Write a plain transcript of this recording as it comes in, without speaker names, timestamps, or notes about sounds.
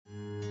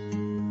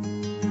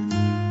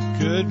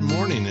Good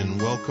morning and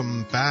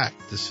welcome back.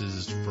 This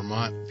is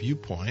Vermont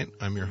Viewpoint.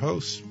 I'm your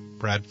host,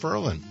 Brad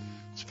Ferland.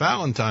 It's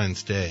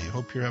Valentine's Day.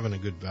 Hope you're having a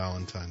good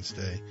Valentine's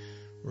Day.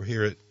 We're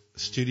here at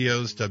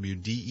Studios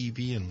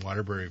WDEV in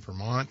Waterbury,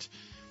 Vermont.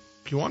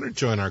 If you want to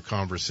join our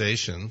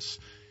conversations,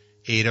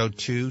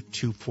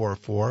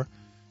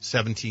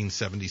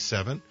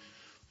 802-244-1777.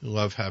 We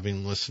love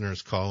having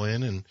listeners call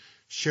in and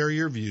share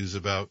your views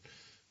about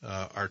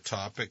our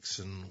topics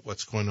and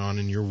what's going on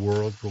in your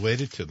world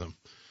related to them.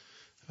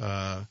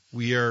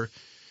 We are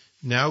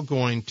now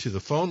going to the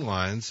phone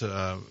lines.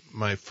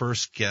 My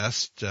first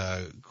guest,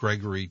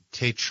 Gregory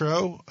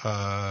Tatro,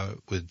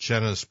 with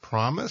Jenna's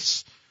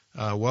Promise.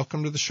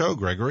 Welcome to the show,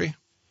 Gregory.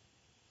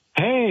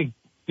 Hey,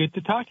 good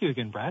to talk to you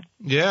again, Brad.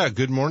 Yeah,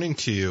 good morning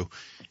to you.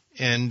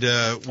 And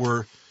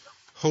we're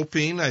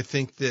hoping, I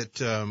think that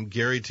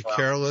Gary to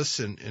Carolis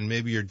and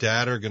maybe your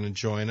dad are going to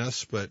join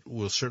us, but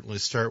we'll certainly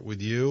start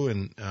with you,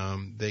 and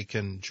they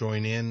can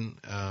join in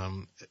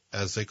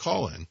as they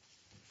call in.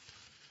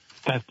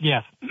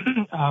 Yes.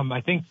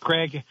 I think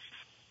Greg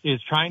is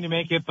trying to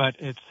make it, but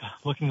it's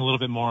looking a little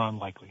bit more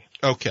unlikely.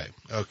 Okay.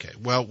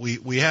 Well,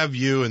 we have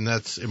you, and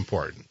that's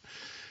important.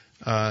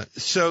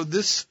 So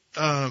this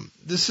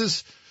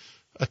is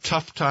a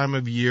tough time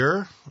of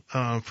year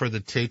for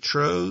the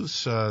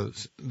Tatros,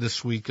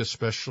 this week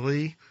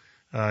especially.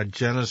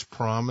 Jenna's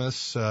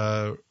Promise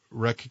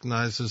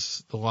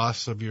recognizes the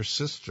loss of your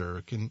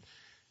sister. Can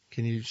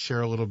you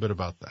share a little bit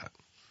about that?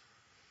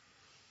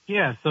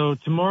 Yeah, so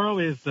tomorrow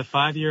is the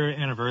 5-year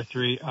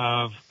anniversary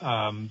of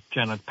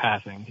Jenna's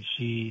passing.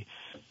 She,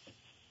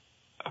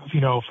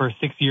 for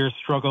 6 years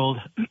struggled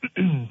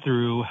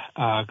through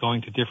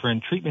going to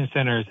different treatment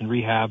centers and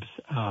rehabs.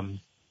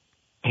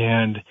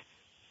 And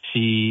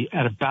she,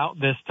 at about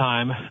this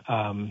time,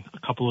 a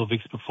couple of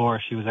weeks before,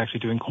 she was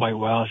actually doing quite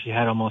well. She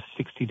had almost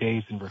 60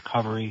 days in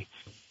recovery.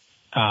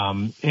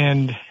 In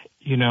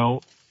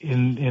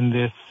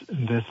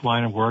this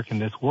line of work, in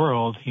this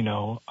world,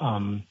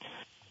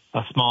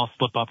 a small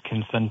slip up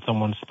can send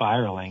someone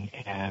spiraling.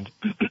 And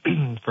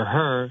for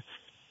her,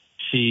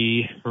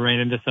 she ran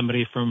into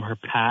somebody from her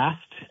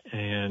past,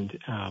 and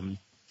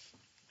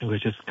it was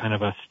just kind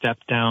of a step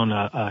down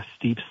a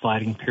steep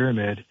sliding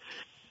pyramid.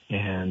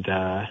 And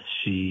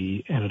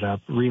she ended up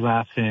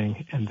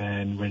relapsing. And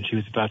then when she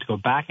was about to go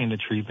back into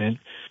treatment,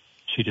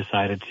 she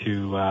decided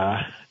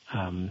to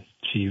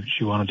she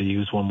wanted to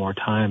use one more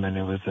time, and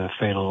it was a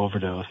fatal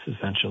overdose,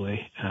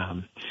 essentially.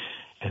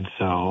 And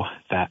so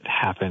that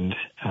happened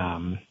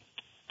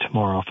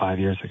tomorrow 5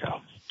 years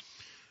ago.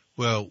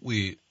 Well,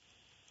 we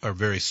are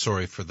very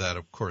sorry for that,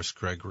 of course,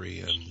 Gregory,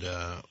 and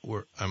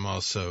I'm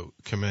also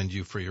commend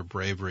you for your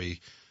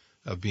bravery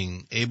of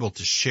being able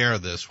to share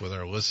this with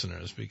our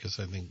listeners, because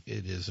I think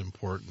it is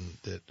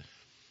important that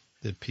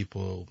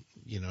people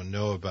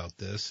know about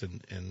this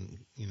and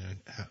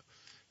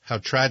how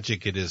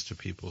tragic it is to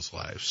people's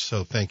lives.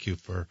 So thank you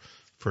for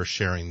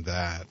sharing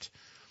that.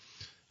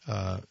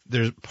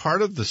 There's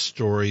part of the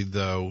story,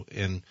 though,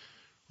 and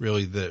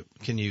really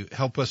can you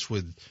help us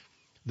with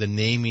the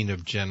naming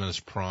of Jenna's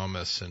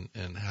Promise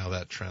and how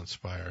that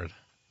transpired?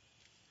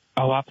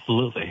 Oh,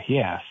 absolutely.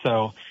 Yeah.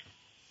 So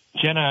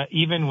Jenna,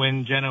 even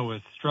when Jenna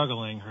was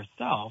struggling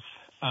herself,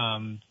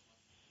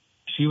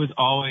 she was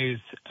always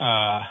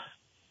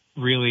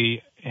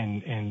really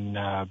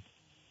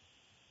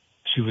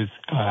she was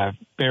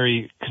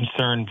very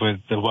concerned with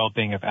the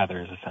well-being of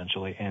others,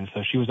 essentially. And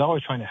so she was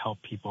always trying to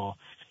help people.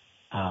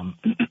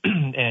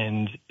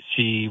 And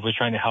she was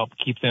trying to help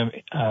keep them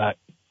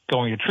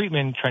going to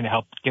treatment, trying to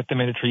help get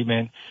them into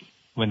treatment.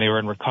 When they were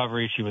in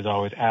recovery, she was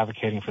always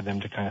advocating for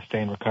them to kind of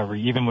stay in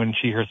recovery, even when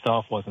she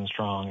herself wasn't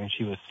strong and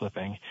she was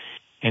slipping.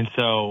 And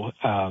so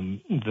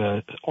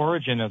the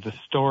origin of the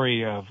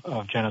story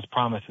of Jenna's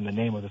Promise and the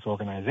name of this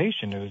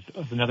organization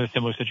was another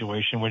similar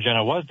situation. When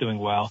Jenna was doing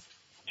well,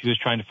 she was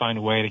trying to find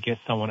a way to get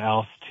someone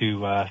else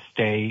to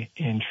stay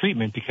in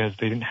treatment because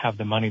they didn't have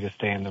the money to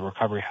stay in the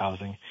recovery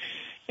housing.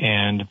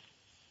 And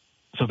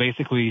so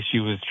basically she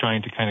was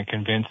trying to kind of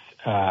convince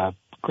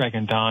Greg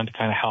and Don to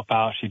kind of help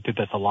out. She did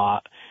this a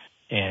lot.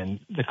 And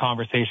the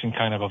conversation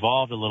kind of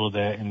evolved a little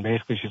bit. And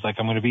basically she's like,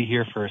 I'm going to be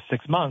here for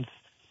 6 months.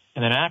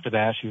 And then after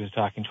that, she was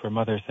talking to her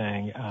mother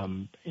saying,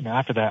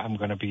 after that, I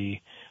want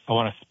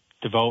to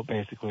devote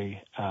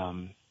basically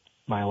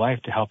my life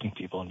to helping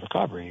people in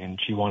recovery. And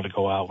she wanted to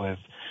go out with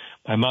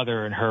my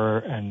mother and her,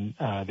 and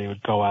they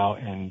would go out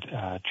and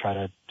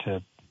try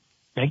to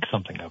make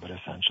something of it,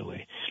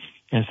 essentially.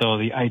 And so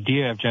the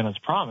idea of Jenna's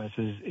Promise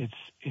is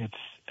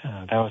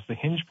that was the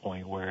hinge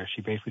point where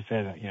she basically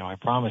said, I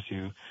promise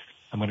you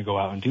I'm going to go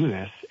out and do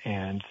this.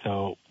 And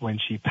so when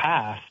she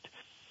passed,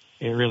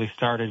 it really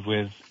started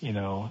with,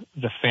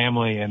 the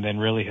family, and then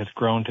really has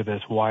grown to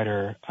this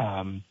wider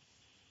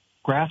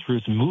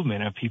grassroots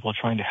movement of people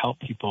trying to help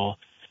people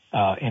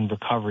in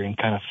recovery and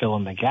kind of fill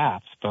in the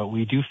gaps. But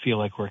we do feel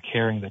like we're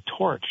carrying the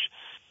torch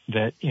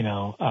that,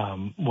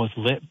 was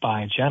lit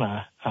by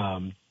Jenna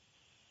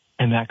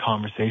in that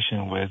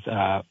conversation with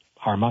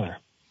our mother.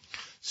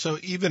 So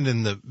even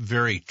in the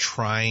very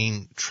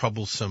trying,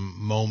 troublesome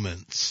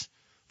moments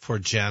for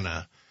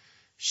Jenna,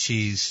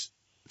 she's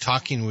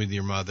talking with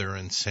your mother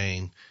and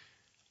saying,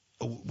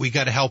 we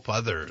got to help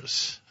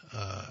others.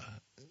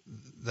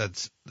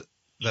 That's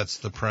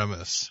the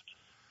premise.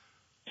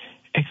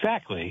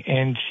 Exactly.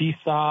 And she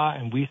saw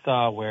and we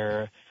saw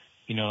where,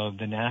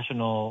 the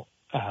national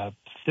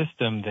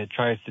system that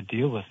tries to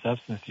deal with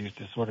substance use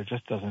disorder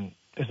just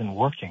isn't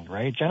working,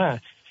 right?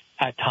 Jenna,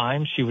 at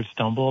times she would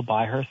stumble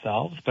by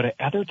herself, but at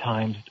other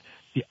times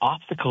the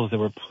obstacles that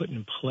were put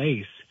in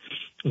place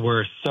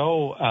were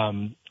so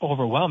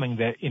overwhelming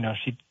that,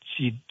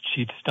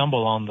 she'd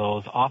stumble on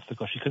those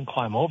obstacles. She couldn't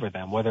climb over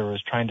them, whether it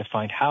was trying to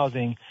find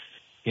housing,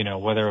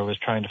 whether it was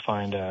trying to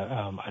find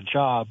a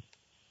job.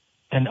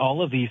 And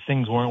all of these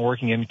things weren't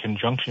working in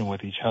conjunction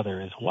with each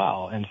other as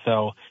well. And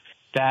so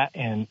that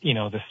and,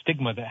 the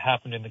stigma that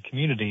happened in the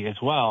community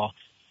as well,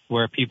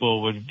 where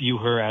people would view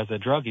her as a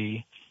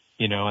druggie,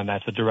 and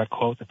that's a direct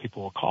quote that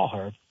people will call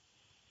her,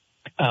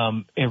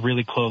 it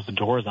really closed the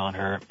doors on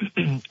her.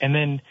 And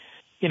then,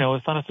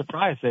 it's not a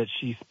surprise that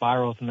she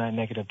spirals in that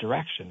negative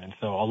direction. And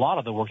so a lot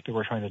of the work that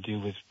we're trying to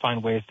do is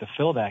find ways to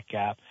fill that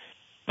gap,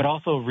 but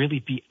also really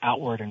be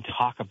outward and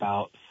talk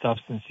about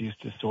substance use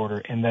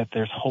disorder and that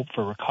there's hope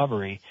for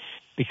recovery,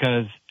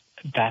 because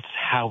that's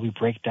how we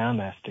break down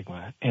that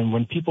stigma. And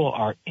when people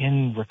are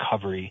in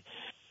recovery,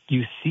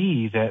 you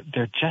see that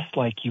they're just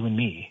like you and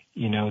me.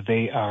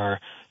 They are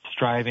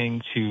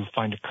striving to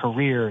find a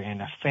career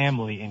and a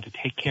family and to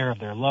take care of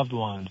their loved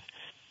ones.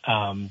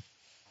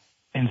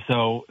 And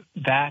so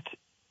that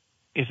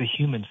is a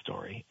human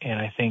story. And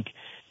I think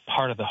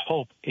part of the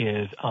hope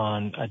is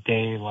on a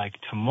day like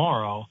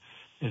tomorrow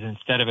is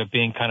instead of it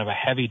being kind of a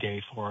heavy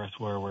day for us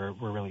where we're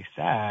really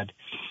sad,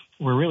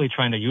 we're really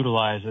trying to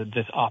utilize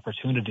this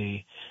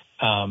opportunity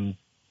to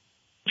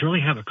really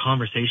have a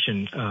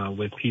conversation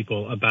with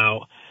people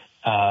about,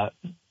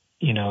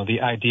 the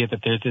idea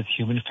that there's this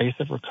human face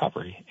of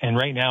recovery. And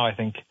right now, I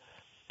think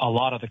a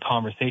lot of the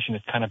conversation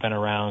has kind of been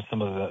around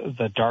some of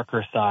the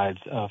darker sides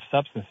of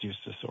substance use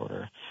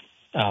disorder,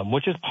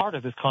 which is part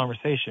of this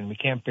conversation. We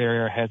can't bury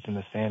our heads in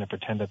the sand and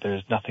pretend that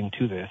there's nothing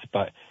to this,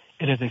 but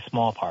it is a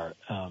small part.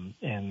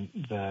 And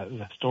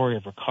the story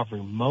of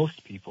recovery,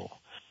 most people,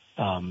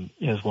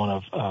 is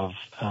one of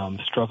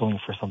struggling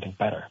for something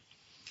better.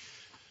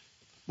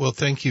 Well,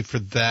 thank you for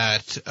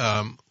that.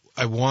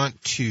 I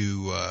want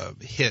to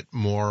hit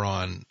more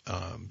on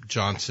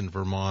Johnson,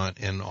 Vermont,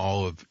 and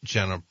all of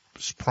Jenna's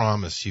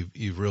promise.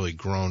 You've really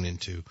grown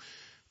into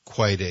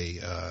quite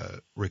a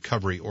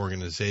recovery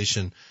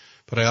organization.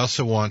 But I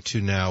also want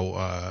to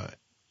now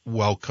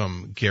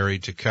welcome Gary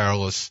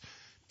Carolis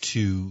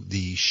to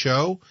the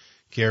show.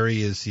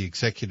 Gary is the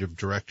executive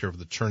director of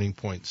the Turning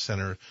Point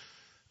Center.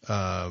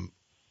 Gary,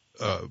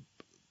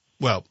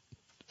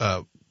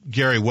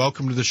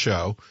 welcome to the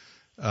show.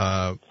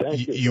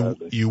 Thank you.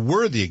 You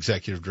were the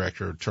executive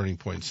director of Turning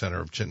Point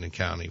Center of Chittenden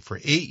County for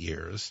 8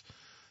 years.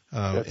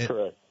 That's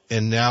correct.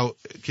 And now,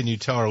 can you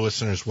tell our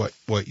listeners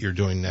what you're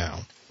doing now?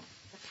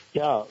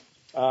 Yeah.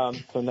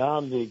 So now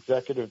I'm the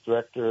executive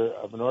director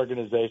of an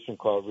organization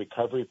called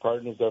Recovery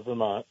Partners of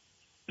Vermont.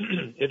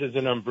 It is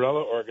an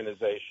umbrella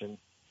organization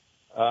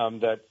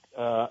that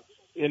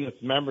in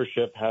its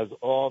membership has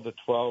all the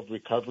 12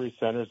 recovery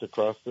centers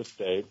across the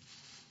state.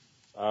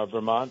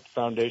 Vermont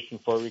Foundation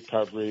for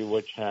Recovery,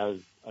 which has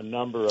a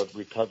number of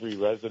recovery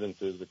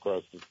residences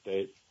across the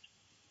state.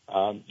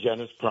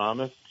 Jenna's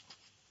Promise,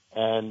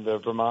 and the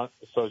Vermont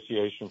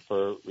Association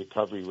for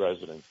Recovery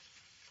Residents.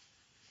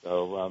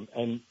 So,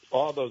 and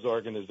all those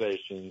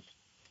organizations,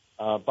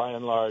 by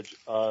and large,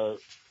 are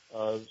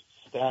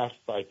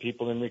staffed by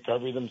people in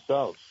recovery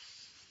themselves.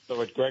 So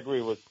what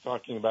Gregory was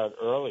talking about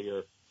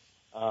earlier,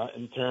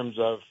 in terms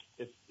of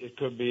it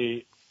could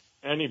be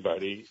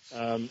anybody,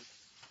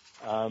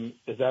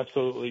 is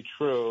absolutely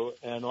true.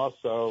 And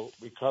also,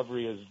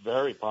 recovery is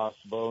very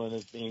possible and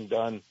is being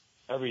done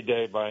every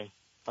day by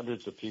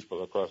hundreds of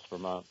people across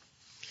Vermont.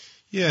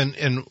 Yeah,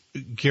 and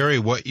Gary,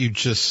 what you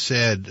just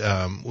said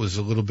was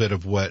a little bit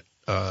of what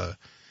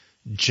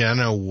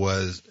Jenna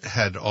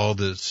had all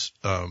this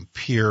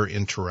peer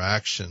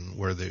interaction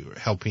where they were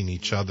helping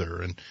each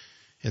other,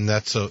 and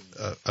that's a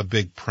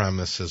big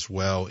premise as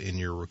well in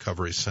your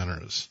recovery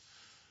centers.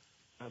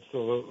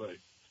 Absolutely.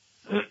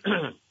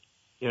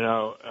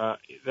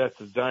 That's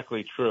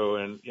exactly true.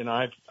 And,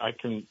 I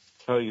can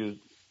tell you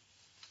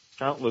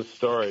countless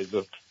stories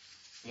of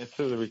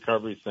into the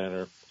recovery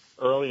center,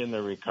 early in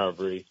the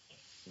recovery,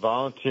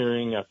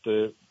 volunteering at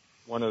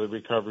one of the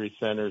recovery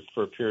centers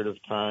for a period of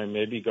time,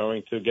 maybe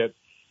going to get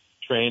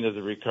trained as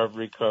a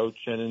recovery coach,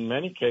 and in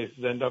many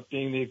cases end up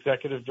being the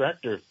executive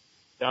director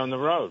down the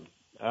road.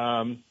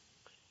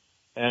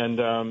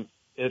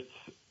 It's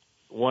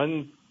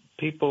when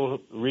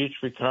people reach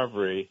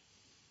recovery,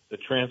 the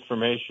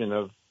transformation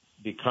of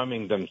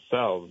becoming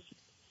themselves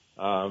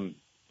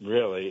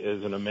really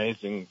is an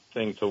amazing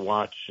thing to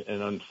watch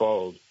and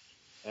unfold.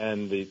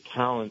 And the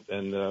talent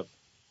and the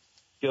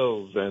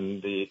skills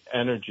and the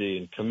energy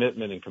and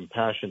commitment and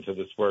compassion to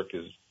this work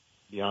is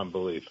beyond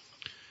belief.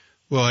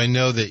 Well, I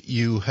know that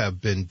you have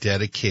been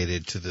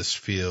dedicated to this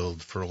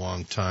field for a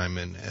long time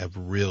and have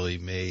really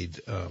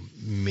made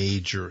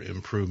major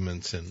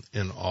improvements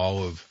in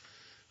all of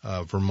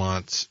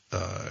Vermont's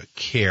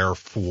care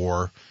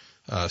for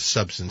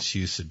substance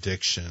use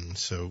addiction.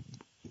 So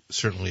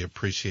certainly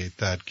appreciate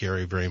that,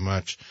 Gary, very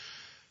much.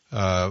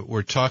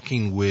 We're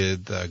talking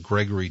with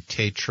Gregory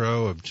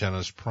Tatro of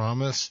Jenna's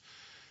Promise.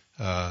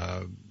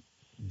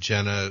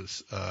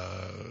 Jenna's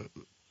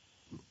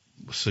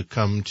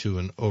succumbed to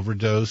an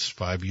overdose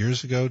 5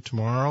 years ago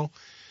tomorrow,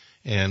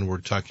 and we're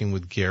talking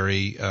with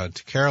Gary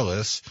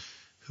Carolis,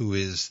 who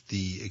is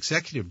the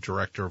executive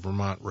director of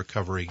Vermont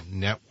Recovery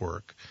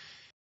Network.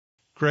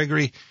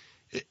 Gregory,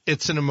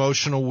 it's an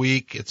emotional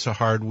week. It's a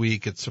hard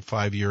week. It's a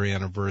 5-year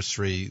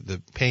anniversary.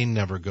 The pain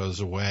never goes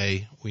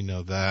away. We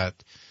know that.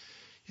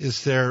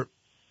 Is there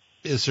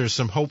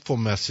some hopeful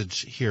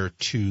message here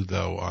too,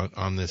 though,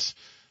 on this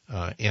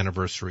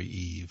anniversary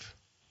eve?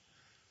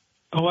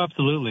 Oh,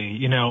 absolutely.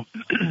 You know,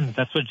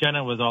 that's what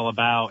Jenna was all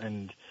about.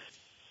 And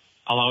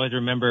I'll always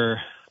remember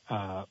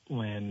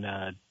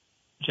when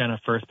Jenna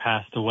first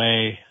passed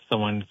away,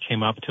 someone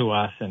came up to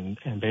us and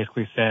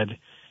basically said,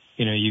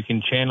 you know, you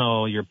can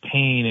channel your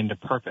pain into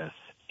purpose.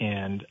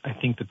 And I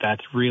think that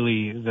that's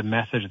really the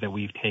message that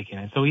we've taken.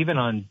 And so even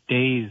on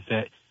days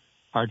that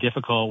are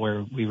difficult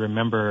where we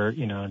remember,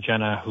 you know,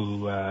 Jenna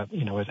who,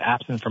 you know, was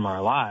absent from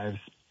our lives,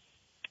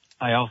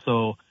 I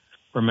also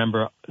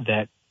remember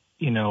that,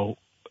 you know,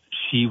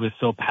 she was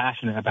so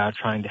passionate about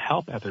trying to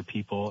help other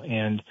people,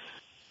 and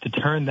to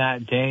turn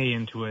that day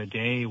into a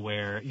day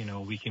where, you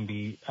know, we can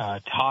be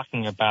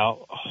talking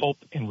about hope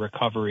in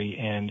recovery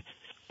and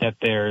that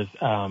there's,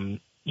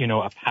 you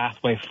know, a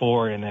pathway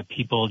forward and that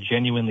people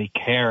genuinely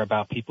care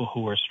about people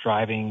who are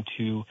striving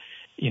to,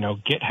 you know,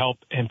 get help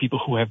and people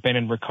who have been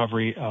in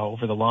recovery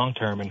over the long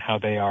term and how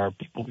they are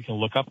people we can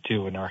look up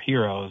to and our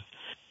heroes.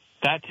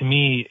 That to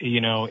me, you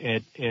know,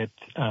 it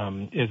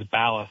is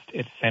ballast.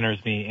 It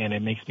centers me and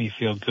it makes me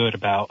feel good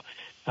about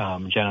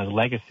Jenna's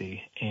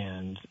legacy.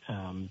 And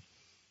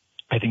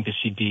I think that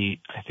she'd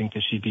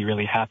be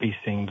really happy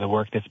seeing the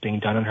work that's being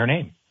done in her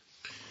name.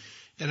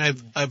 And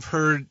I've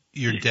heard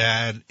your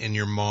dad and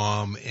your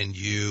mom and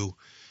you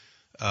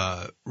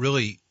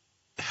really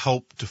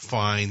help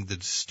define the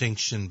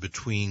distinction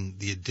between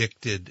the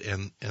addicted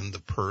and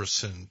the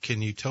person.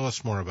 Can you tell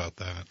us more about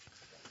that?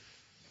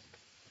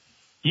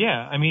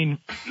 Yeah, I mean,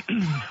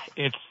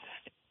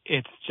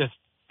 it's just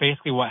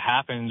basically what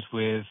happens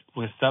with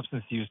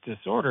substance use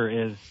disorder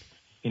is,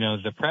 you know,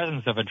 the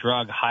presence of a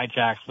drug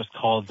hijacks what's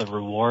called the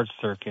reward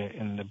circuit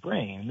in the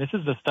brain. This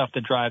is the stuff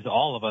that drives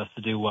all of us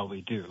to do what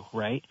we do,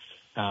 right?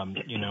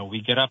 You know,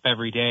 we get up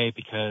every day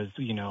because,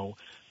 you know,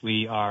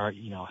 we are,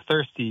 you know,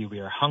 thirsty,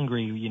 we are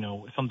hungry, you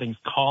know, something's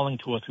calling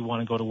to us, we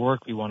want to go to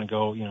work, we want to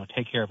go, you know,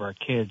 take care of our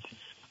kids.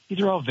 These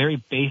are all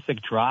very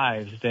basic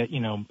drives that,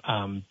 you know,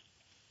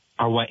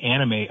 are what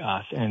animate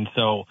us. And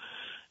so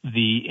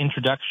the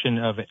introduction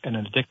of an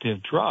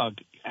addictive drug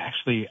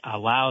actually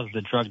allows the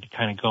drug to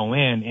kind of go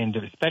in, and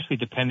especially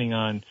depending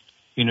on,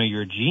 you know,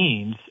 your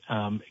genes,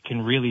 it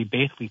can really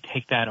basically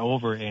take that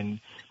over.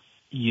 And,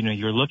 you know,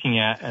 you're looking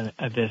at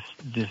this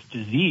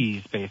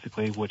disease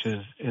basically, which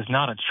is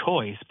not a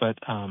choice, but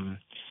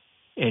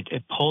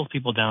it pulls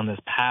people down this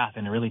path,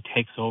 and it really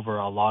takes over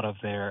a lot of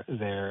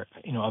their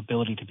you know,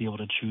 ability to be able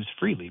to choose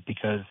freely,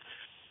 because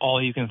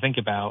all you can think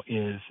about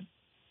is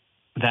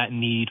that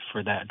need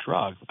for that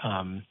drug.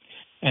 And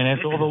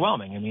it's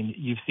overwhelming. I mean,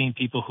 you've seen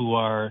people who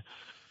are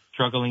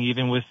struggling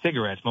even with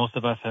cigarettes. Most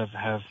of us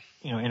have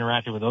you know,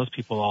 interacted with those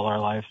people all our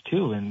lives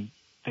too, and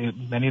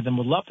many of them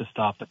would love to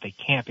stop, but they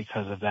can't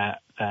because of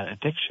that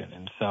addiction.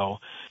 And so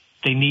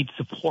they need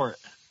support,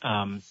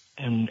 and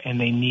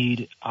they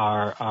need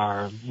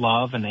our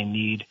love, and they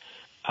need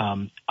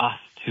us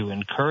to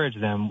encourage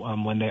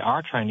them when they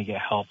are trying to get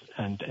help,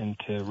 and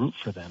to root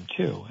for them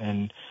too.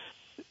 And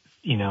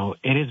you know,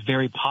 it is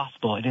very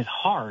possible. It is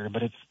hard,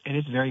 but it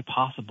is very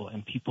possible,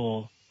 and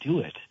people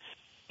do it.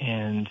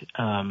 And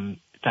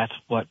that's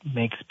what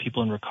makes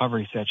people in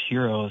recovery such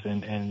heroes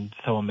and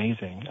so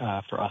amazing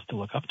for us to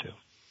look up to.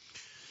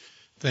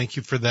 Thank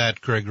you for that,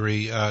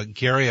 Gregory.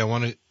 Gary, I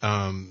want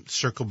to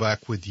circle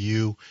back with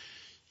you.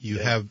 You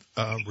have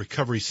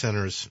recovery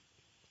centers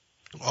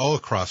all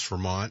across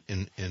Vermont.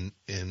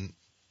 In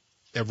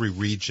every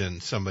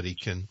region, somebody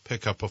can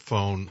pick up a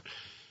phone.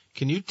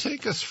 Can you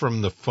take us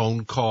from the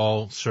phone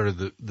call, sort of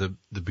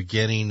the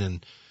beginning,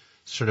 and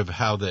sort of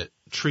how the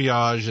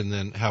triage and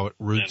then how it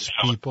routes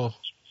people?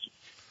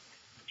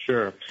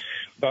 Sure.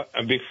 But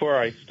before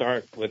I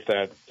start with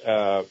that,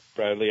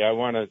 Bradley, I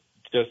want to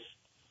just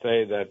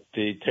say that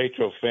the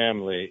Tatro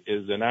family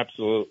is an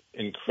absolute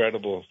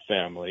incredible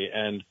family,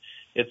 and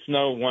it's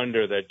no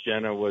wonder that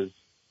Jenna was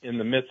in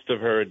the midst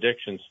of her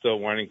addiction still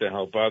wanting to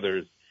help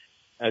others.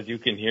 As you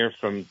can hear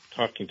from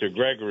talking to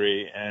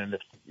Gregory, and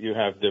if you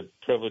have the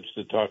privilege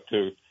to talk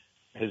to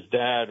his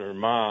dad or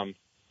mom,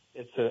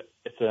 it's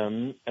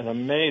an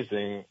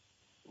amazing,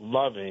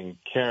 loving,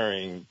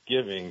 caring,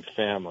 giving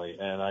family.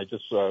 And I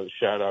just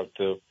shout out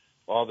to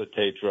all the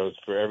Tatros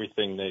for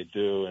everything they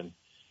do. And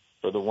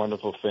for the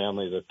wonderful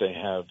family that they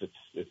have.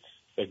 It's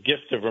a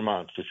gift to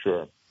Vermont for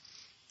sure.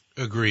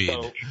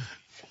 Agreed.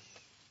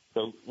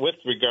 So with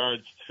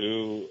regards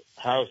to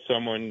how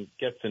someone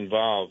gets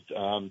involved,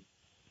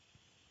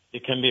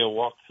 it can be a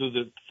walk through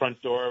the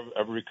front door of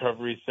a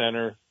recovery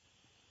center.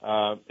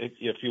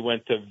 If you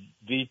went to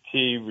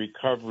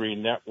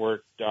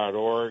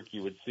VTRecoverynetwork.org,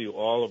 you would see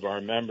all of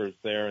our members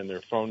there and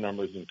their phone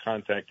numbers and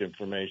contact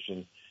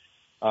information.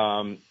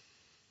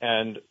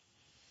 And,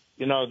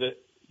 you know,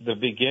 the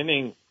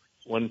beginning,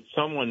 when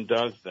someone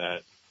does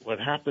that, what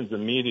happens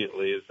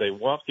immediately is they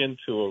walk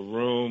into a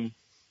room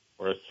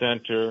or a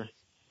center,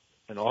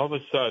 and all of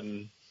a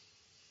sudden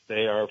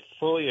they are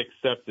fully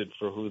accepted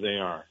for who they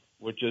are,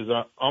 which is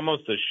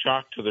almost a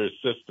shock to their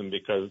system,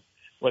 because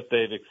what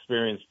they've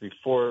experienced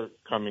before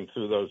coming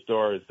through those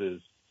doors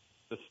is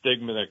the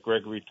stigma that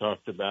Gregory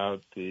talked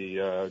about,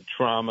 the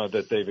trauma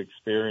that they've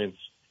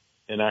experienced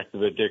in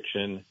active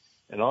addiction.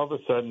 And all of a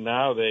sudden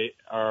now they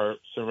are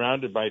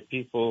surrounded by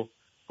people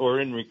who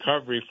are in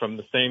recovery from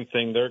the same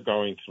thing they're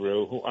going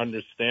through, who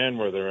understand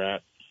where they're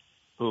at,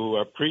 who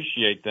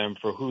appreciate them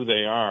for who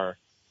they are.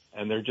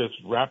 And they're just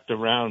wrapped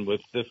around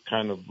with this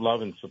kind of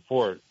love and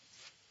support.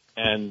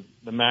 And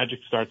the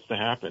magic starts to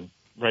happen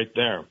right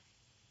there.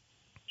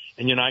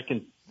 And, you know,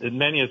 there's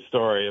many a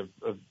story of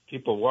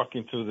people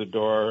walking through the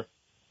door.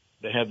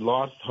 They had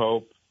lost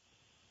hope.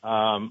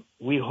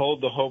 We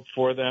hold the hope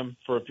for them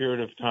for a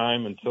period of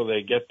time until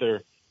they get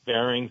their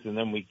bearings, and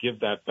then we give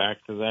that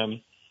back to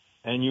them.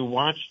 And you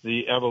watch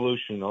the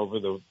evolution over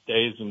the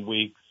days and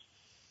weeks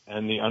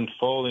and the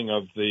unfolding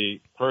of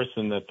the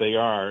person that they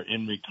are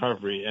in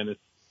recovery. And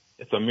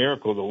it's a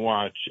miracle to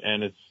watch,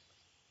 and it's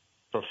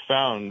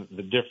profound,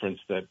 the difference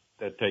that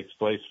takes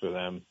place for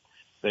them.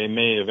 They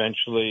may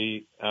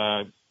eventually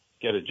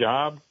get a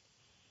job.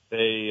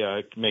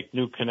 They make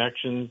new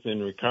connections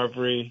in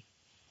recovery,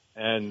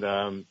 and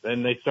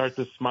then they start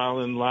to smile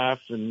and laugh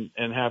and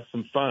have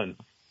some fun.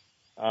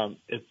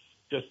 It's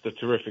just a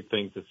terrific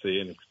thing to see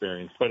and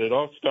experience. But it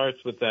all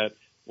starts with that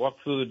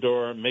walk through the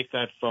door, make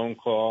that phone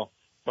call,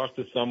 talk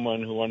to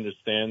someone who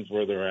understands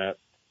where they're at.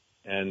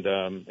 And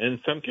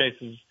in some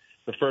cases,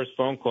 the first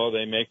phone call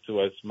they make to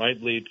us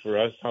might lead for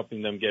us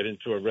helping them get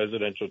into a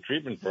residential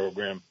treatment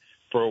program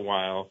for a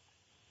while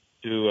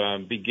to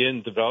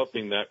begin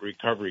developing that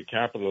recovery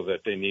capital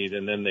that they need,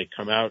 and then they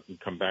come out and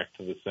come back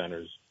to the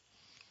centers,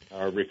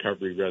 our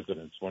recovery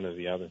residents, one or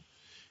the other.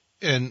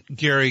 And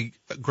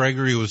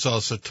Gregory was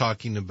also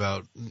talking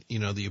about, you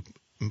know, the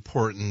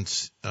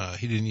importance,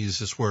 he didn't use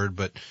this word,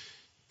 but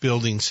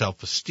building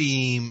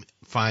self-esteem,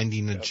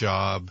 finding a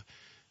job,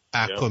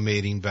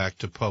 acclimating back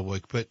to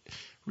public. But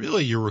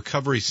really your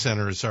recovery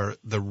centers are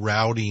the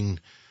routing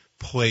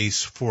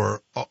place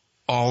for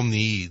all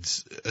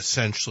needs,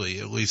 essentially.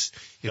 At least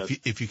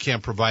if you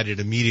can't provide it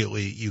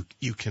immediately,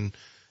 you can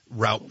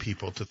route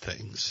people to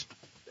things.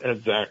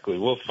 Exactly.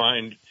 We'll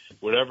find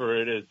whatever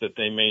it is that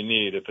they may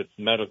need, if it's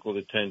medical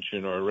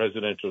attention or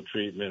residential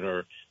treatment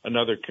or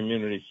another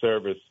community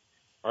service.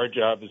 Our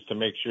job is to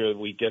make sure that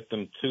we get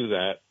them to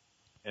that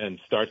and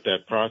start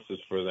that process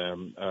for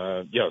them.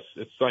 Yes,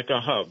 it's like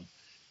a hub,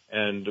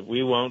 and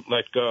we won't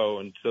let go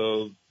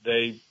until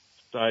they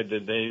decide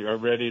that they are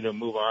ready to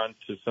move on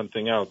to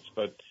something else.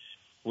 But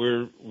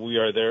we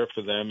are there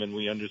for them, and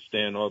we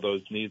understand all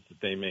those needs that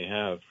they may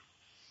have.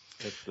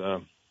 It's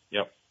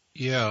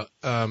Yeah.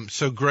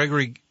 So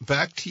Gregory,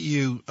 back to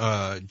you.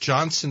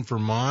 Johnson,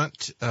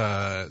 Vermont.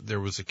 There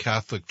was a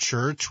Catholic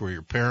church where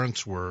your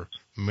parents were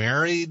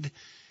married,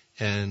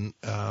 and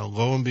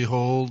lo and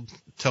behold,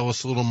 tell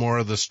us a little more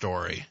of the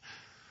story.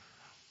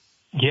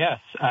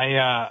 Yes,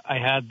 I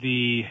had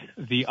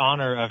the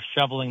honor of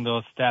shoveling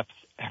those steps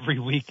every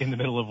week in the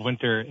middle of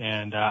winter,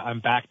 and I'm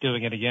back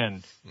doing it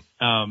again.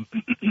 So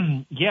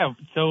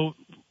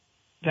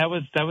that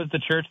was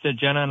the church that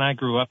Jenna and I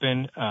grew up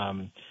in.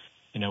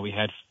 You know, we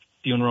had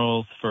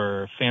funerals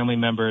for family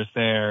members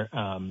there,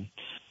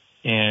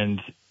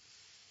 and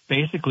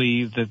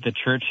basically the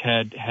church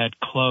had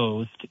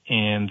closed,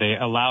 and they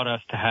allowed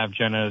us to have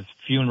Jenna's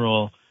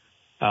funeral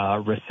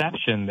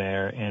reception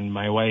there, and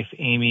my wife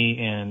Amy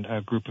and a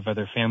group of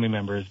other family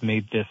members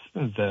made this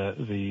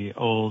the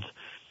old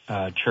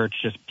church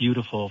just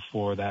beautiful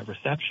for that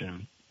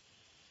reception.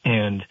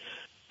 And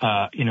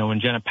you know,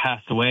 when Jenna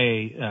passed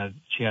away,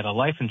 she had a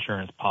life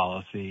insurance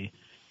policy,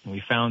 and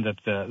we found that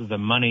the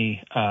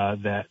money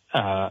that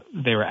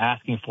they were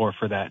asking for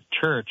that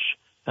church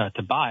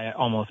to buy it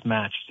almost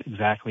matched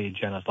exactly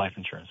Jenna's life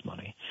insurance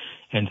money.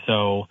 And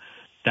so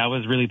that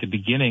was really the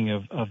beginning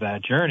of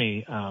that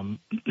journey,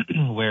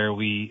 where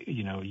we,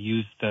 you know,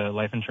 used the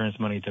life insurance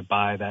money to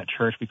buy that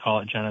church. We call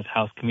it Jenna's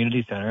House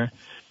Community Center,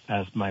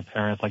 as my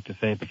parents like to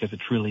say, because it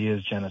truly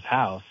is Jenna's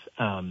house.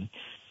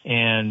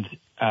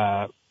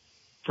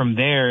 From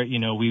there, you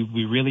know,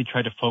 we really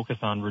try to focus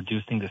on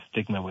reducing the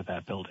stigma with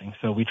that building.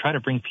 So we try to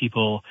bring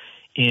people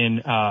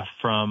in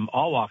from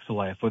all walks of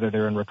life, whether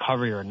they're in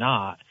recovery or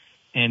not.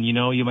 And, you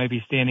know, you might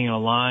be standing in a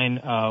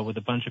line with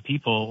a bunch of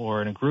people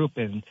or in a group,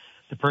 and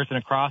the person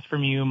across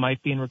from you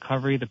might be in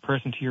recovery. The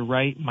person to your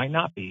right might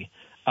not be.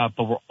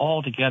 but we're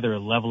all together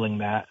leveling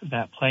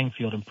that playing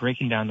field and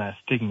breaking down that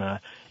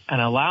stigma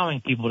and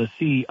allowing people to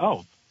see,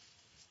 oh,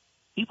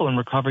 people in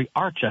recovery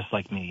are just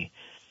like me.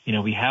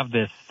 We have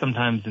this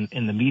sometimes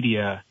in the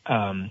media.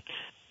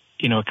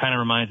 It kind of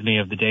reminds me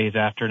of the days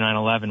after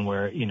 9/11,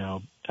 where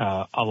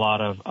a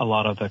lot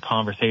of the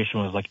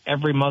conversation was like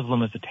every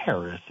Muslim is a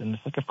terrorist, and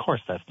it's like, of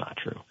course that's not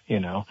true.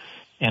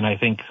 And I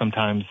think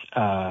sometimes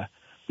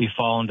we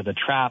fall into the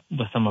trap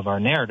with some of our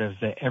narratives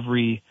that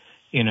every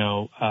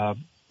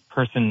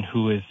person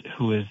who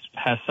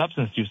has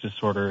substance use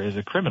disorder is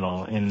a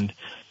criminal, and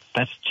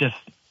that's just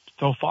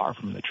so far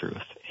from the truth.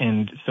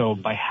 And so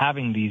by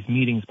having these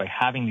meetings, by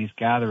having these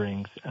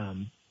gatherings,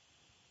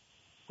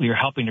 we are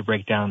helping to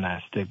break down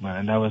that stigma.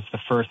 And that was the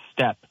first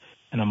step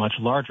in a much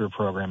larger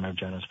program of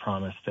Jenna's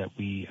Promise that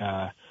we,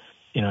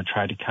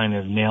 tried to kind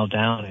of nail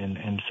down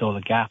and fill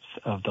the gaps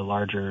of the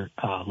larger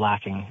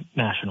lacking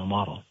national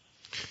model.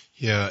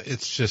 Yeah,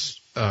 it's just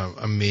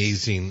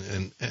amazing.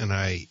 And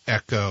I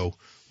echo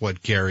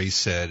what Gary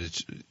said.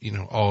 It's,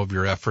 all of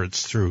your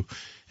efforts through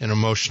an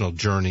emotional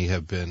journey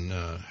have been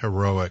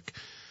heroic.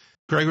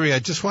 Gregory, I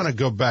just want to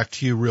go back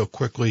to you real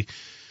quickly.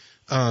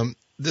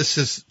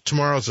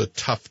 Tomorrow's a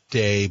tough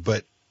day,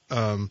 but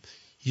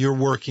you're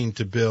working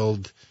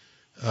to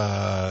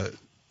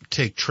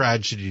take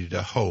tragedy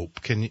to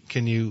hope.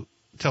 Can you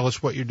tell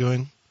us what you're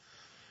doing?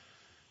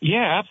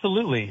 Yeah,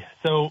 absolutely.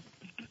 So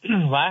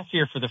last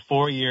year, for the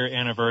 4-year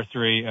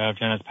anniversary of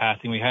Jenna's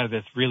passing, we had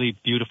this really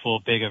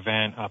beautiful big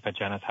event up at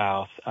Jenna's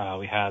house.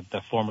 We had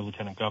the former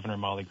Lieutenant Governor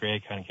Molly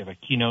Gray kind of give a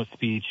keynote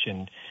speech,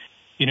 and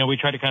we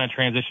tried to kind of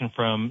transition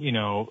from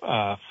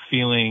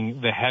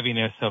feeling the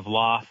heaviness of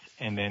loss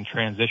and then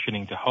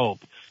transitioning to hope.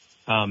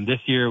 This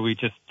year, we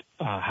just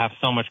have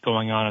so much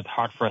going on. It's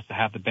hard for us to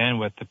have the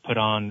bandwidth to put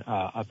on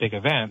a big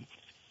event.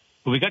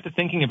 But we got to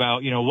thinking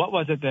about, what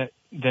was it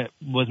that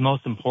was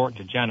most important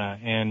to Jenna?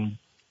 And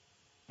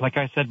like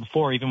I said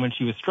before, even when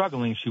she was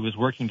struggling, she was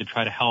working to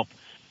try to help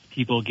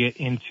people get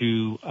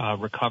into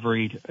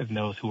recovery, and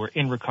those who were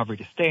in recovery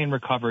to stay in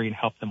recovery and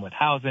help them with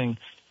housing.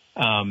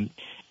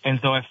 And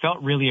so I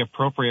felt really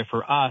appropriate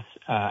for us,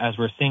 as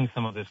we're seeing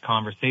some of this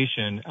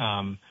conversation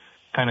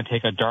kind of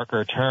take a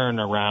darker turn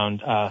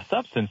around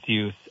substance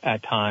use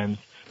at times,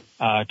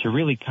 to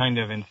really kind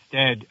of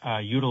instead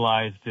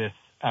utilize this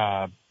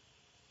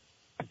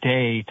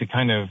day to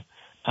kind of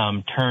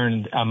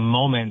turn a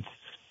moment,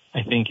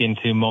 I think,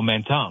 into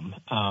momentum.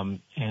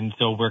 And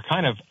so we're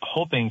kind of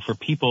hoping for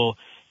people,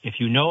 if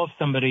you know of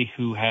somebody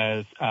who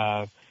has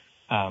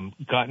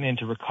gotten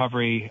into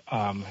recovery,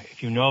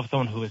 if you know of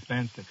someone who has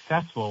been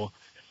successful,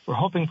 we're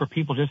hoping for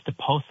people just to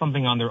post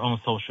something on their own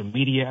social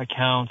media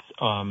accounts,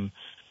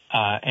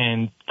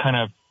 and kind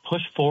of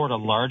push forward a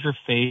larger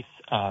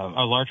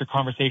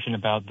conversation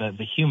about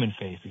the human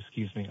face,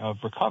 of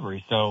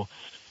recovery. So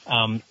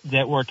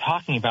that we're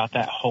talking about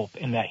that hope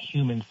and that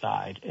human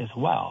side as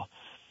well.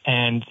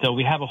 And so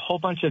we have a whole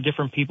bunch of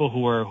different people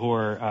who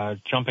are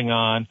jumping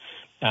on.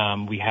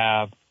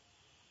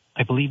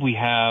 I believe we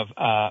have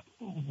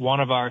one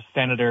of our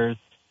senators.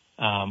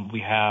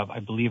 We have, I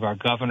believe, our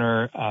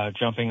governor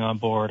jumping on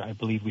board. I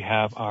believe we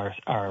have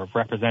our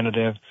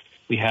representative.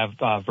 We have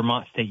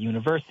Vermont State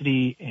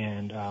University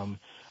and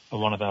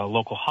one of the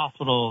local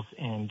hospitals,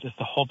 and just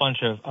a whole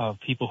bunch of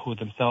people who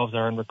themselves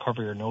are in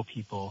recovery or know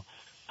people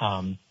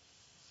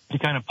to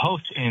kind of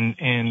post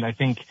and I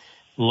think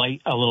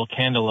light a little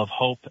candle of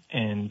hope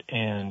and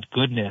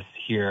goodness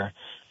here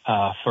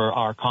for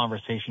our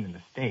conversation in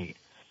the state.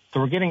 So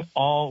we're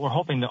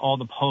hoping that all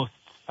the posts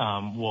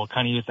will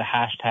kind of use the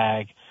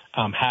hashtag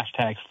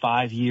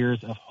 5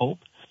 years of hope.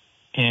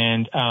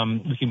 And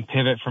we can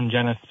pivot from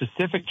Jenna's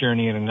specific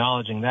journey and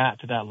acknowledging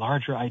that to that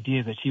larger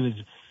idea that she was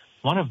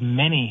one of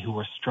many who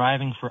were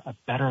striving for a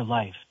better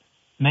life,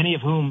 many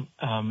of whom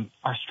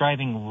are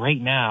striving right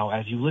now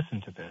as you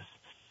listen to this.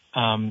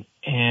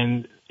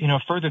 And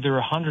further, there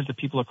are hundreds of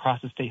people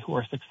across the state who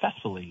are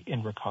successfully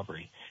in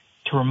recovery.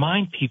 To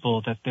remind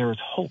people that there is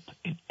hope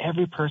in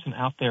every person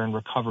out there in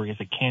recovery is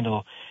a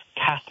candle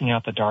casting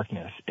out the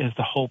darkness, is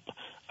the hope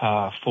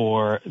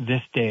for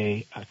this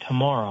day,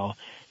 tomorrow,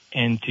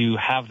 and to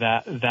have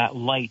that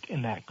light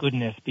and that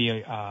goodness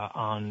be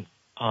on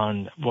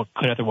what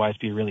could otherwise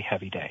be a really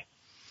heavy day.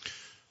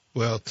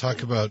 Well,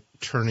 talk about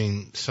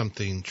turning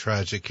something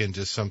tragic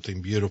into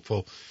something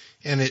beautiful.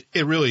 And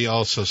it really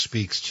also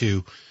speaks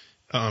to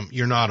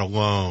you're not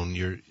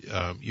alone.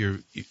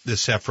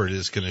 This effort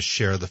is going to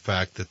share the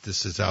fact that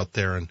this is out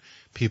there, and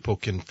people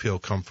can feel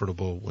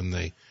comfortable when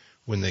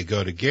they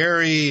go to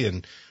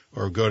Gary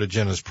or go to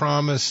Jenna's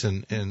Promise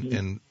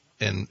and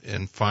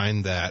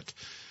find that.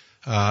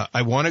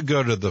 I want to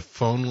go to the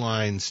phone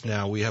lines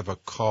now. We have a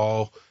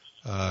call,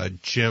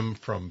 Jim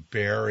from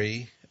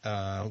Barrie.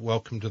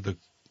 Welcome to the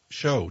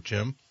show,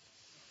 Jim.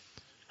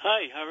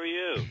 Hi, how are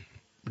you?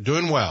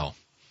 Doing well.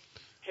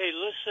 Hey,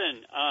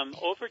 listen,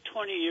 over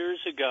 20 years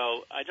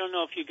ago, I don't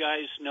know if you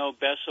guys know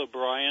Bess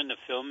O'Brien, the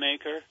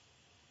filmmaker.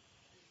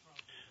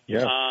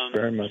 Yeah,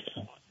 very much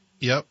so.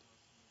 Yep.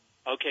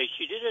 Okay,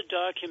 she did a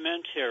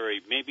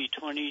documentary maybe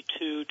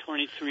 22,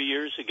 23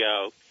 years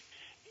ago,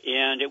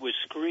 and it was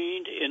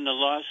screened in the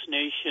Lost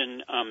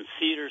Nation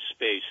theater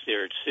space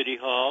there at City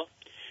Hall,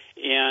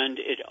 and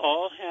it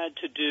all had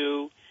to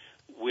do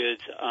with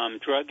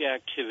drug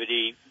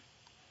activity,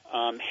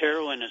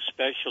 heroin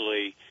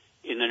especially,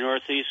 in the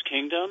Northeast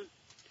Kingdom.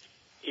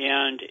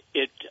 And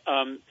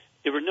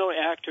there were no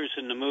actors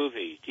in the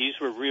movie. These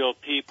were real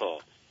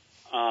people.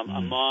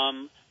 A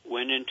mom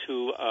went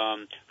into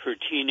her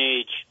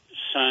teenage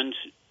son's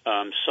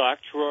sock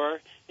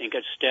drawer and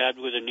got stabbed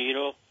with a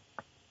needle.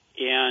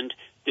 And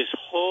this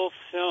whole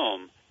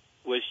film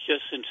was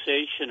just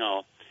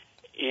sensational.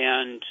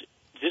 And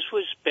this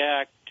was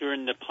back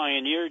during the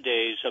pioneer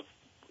days of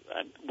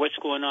what's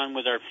going on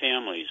with our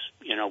families,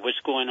 what's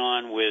going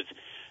on with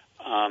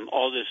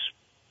all this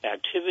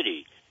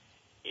activity.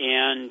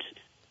 And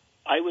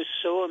I was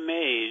so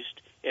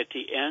amazed at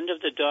the end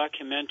of the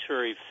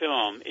documentary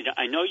film.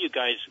 I know you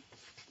guys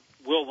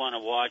will want to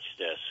watch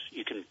this.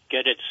 You can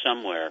get it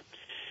somewhere.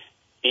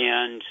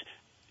 And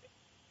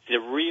the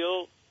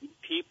real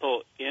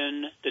people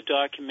in the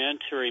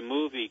documentary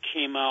movie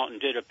came out and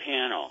did a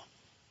panel.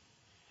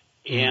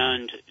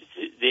 And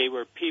they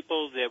were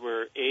people that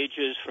were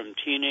ages from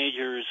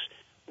teenagers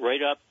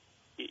right up,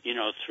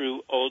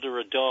 through older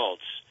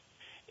adults.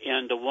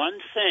 And the one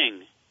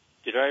thing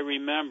that I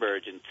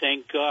remembered, and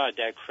thank God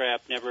that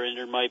crap never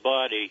entered my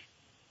body,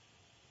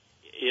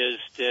 is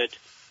that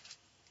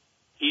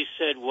he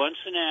said, once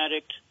an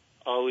addict,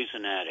 always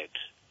an addict.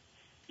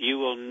 You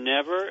will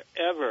never,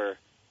 ever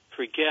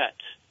forget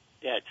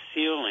that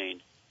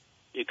feeling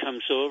that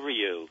comes over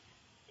you.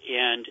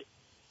 And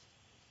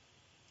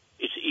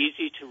it's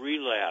easy to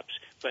relapse,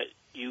 but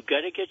you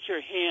got to get your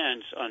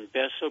hands on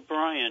Bess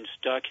O'Brien's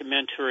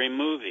documentary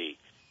movie.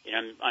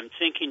 And I'm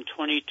thinking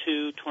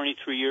 22,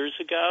 23 years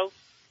ago.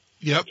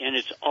 Yep. And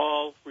it's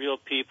all real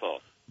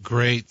people.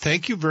 Great.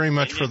 Thank you very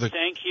much for the...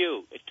 Thank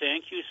you.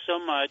 Thank you so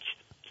much.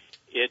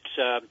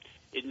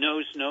 It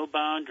knows no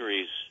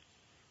boundaries.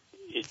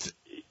 It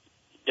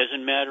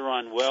doesn't matter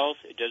on wealth.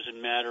 It doesn't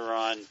matter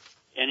on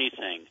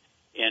anything.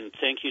 And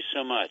thank you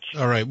so much.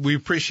 All right. We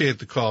appreciate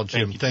the call,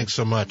 Jim. Thanks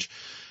so much.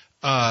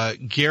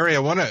 Gary, I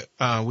want to,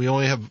 we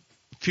only have a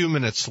few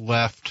minutes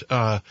left.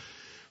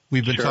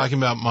 We've been talking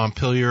about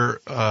Montpelier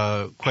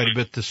quite a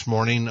bit this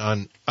morning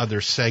on other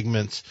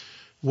segments.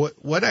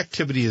 What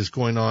activity is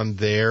going on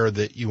there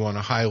that you want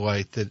to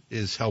highlight that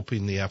is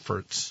helping the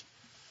efforts?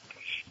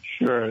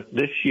 Sure.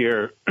 This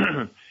year,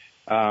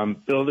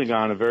 building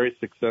on a very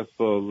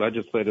successful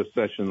legislative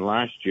session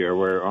last year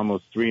where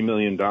almost $3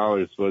 million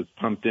was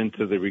pumped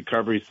into the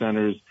recovery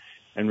centers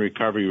and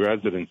recovery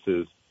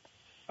residences,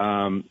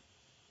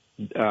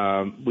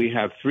 we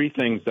have three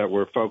things that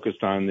we're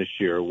focused on this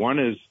year. One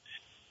is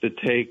to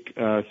take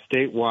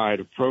statewide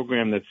a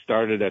program that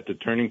started at the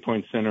Turning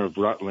Point Center of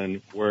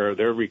Rutland, where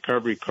their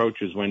recovery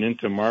coaches went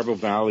into Marble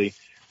Valley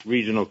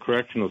Regional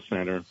Correctional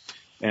Center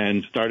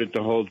and started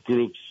to hold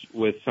groups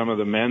with some of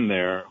the men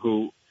there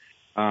who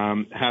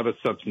have a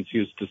substance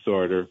use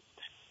disorder.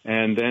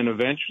 And then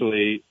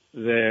eventually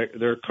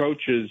their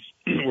coaches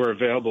were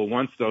available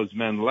once those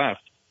men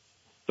left.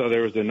 So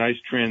there was a nice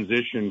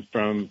transition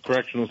from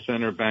correctional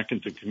center back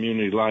into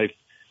community life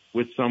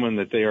with someone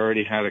that they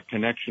already had a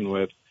connection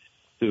with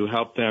to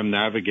help them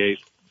navigate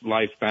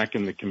life back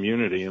in the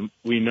community. And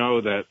we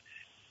know that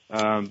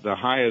the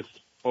highest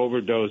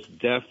overdose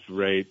death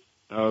rate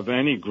of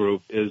any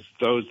group is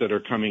those that are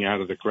coming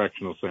out of the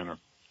correctional center.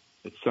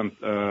 It's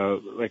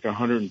like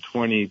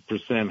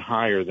 120%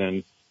 higher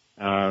than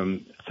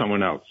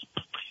someone else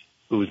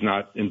who's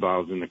not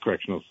involved in the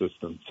correctional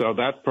system. So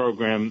that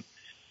program,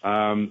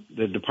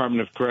 the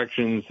Department of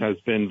Corrections has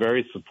been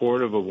very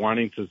supportive of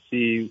wanting to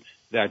see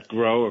that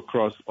grow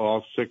across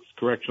all 6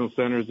 correctional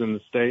centers in the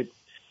state.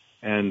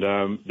 And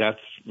that's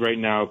right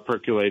now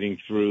percolating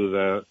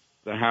through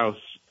the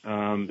House.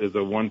 There's a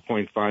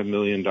 $1.5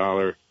 million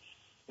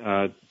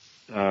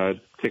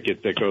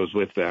ticket that goes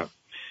with that.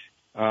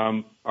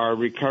 Our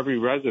recovery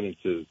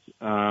residences,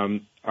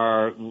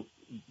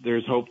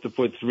 there's hope to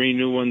put 3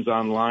 new ones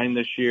online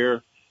this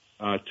year,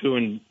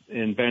 2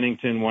 in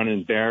Bennington, 1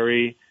 in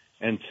Barrie,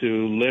 and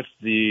to lift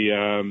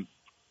the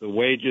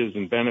wages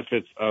and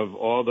benefits of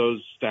all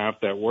those staff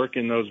that work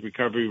in those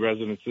recovery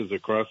residences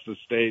across the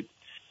state.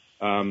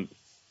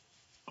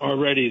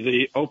 Already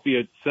the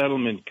Opiate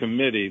Settlement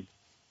Committee,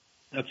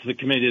 that's the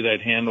committee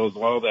that handles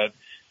all that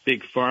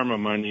big pharma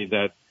money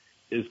that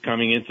is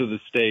coming into the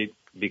state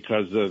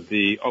because of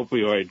the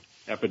opioid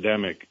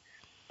epidemic.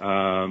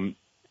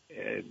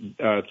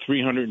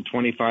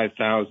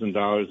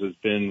 $325,000 has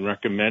been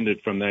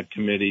recommended from that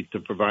committee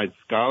to provide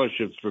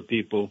scholarships for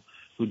people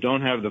who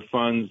don't have the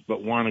funds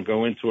but want to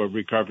go into a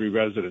recovery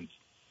residence.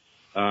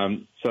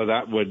 So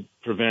that would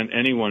prevent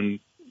anyone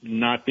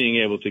not being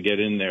able to get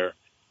in there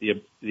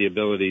the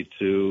ability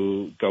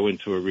to go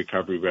into a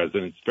recovery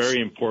residence. Very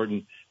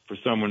important for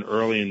someone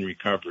early in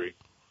recovery.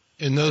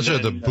 And those are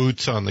the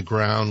boots on the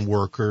ground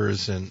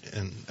workers,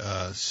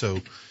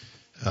 so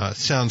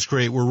sounds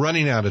great. We're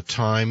running out of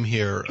time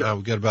here.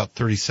 We've got about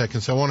 30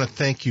 seconds. I want to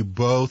thank you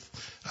both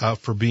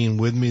for being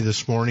with me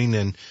this morning,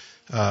 and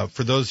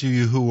For those of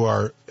you who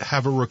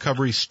have a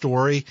recovery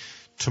story,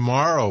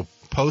 tomorrow,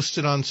 post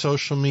it on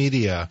social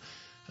media.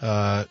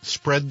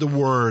 Spread the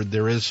word.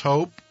 There is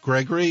hope.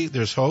 Gregory,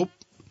 there's hope?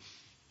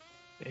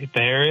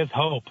 There is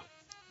hope.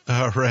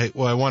 All right.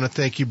 Well, I want to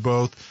thank you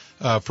both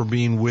for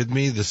being with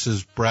me. This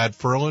is Brad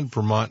Ferland,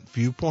 Vermont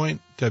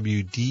Viewpoint,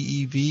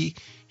 WDEV,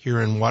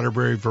 here in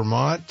Waterbury,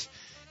 Vermont.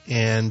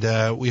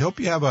 And we hope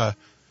you have a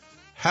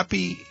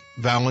happy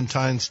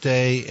Valentine's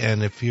Day.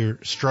 And if you're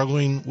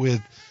struggling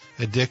with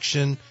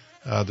addiction,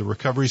 the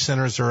recovery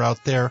centers are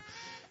out there.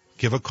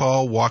 Give a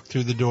call, walk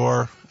through the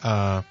door.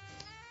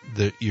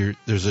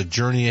 There's a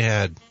journey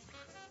ahead.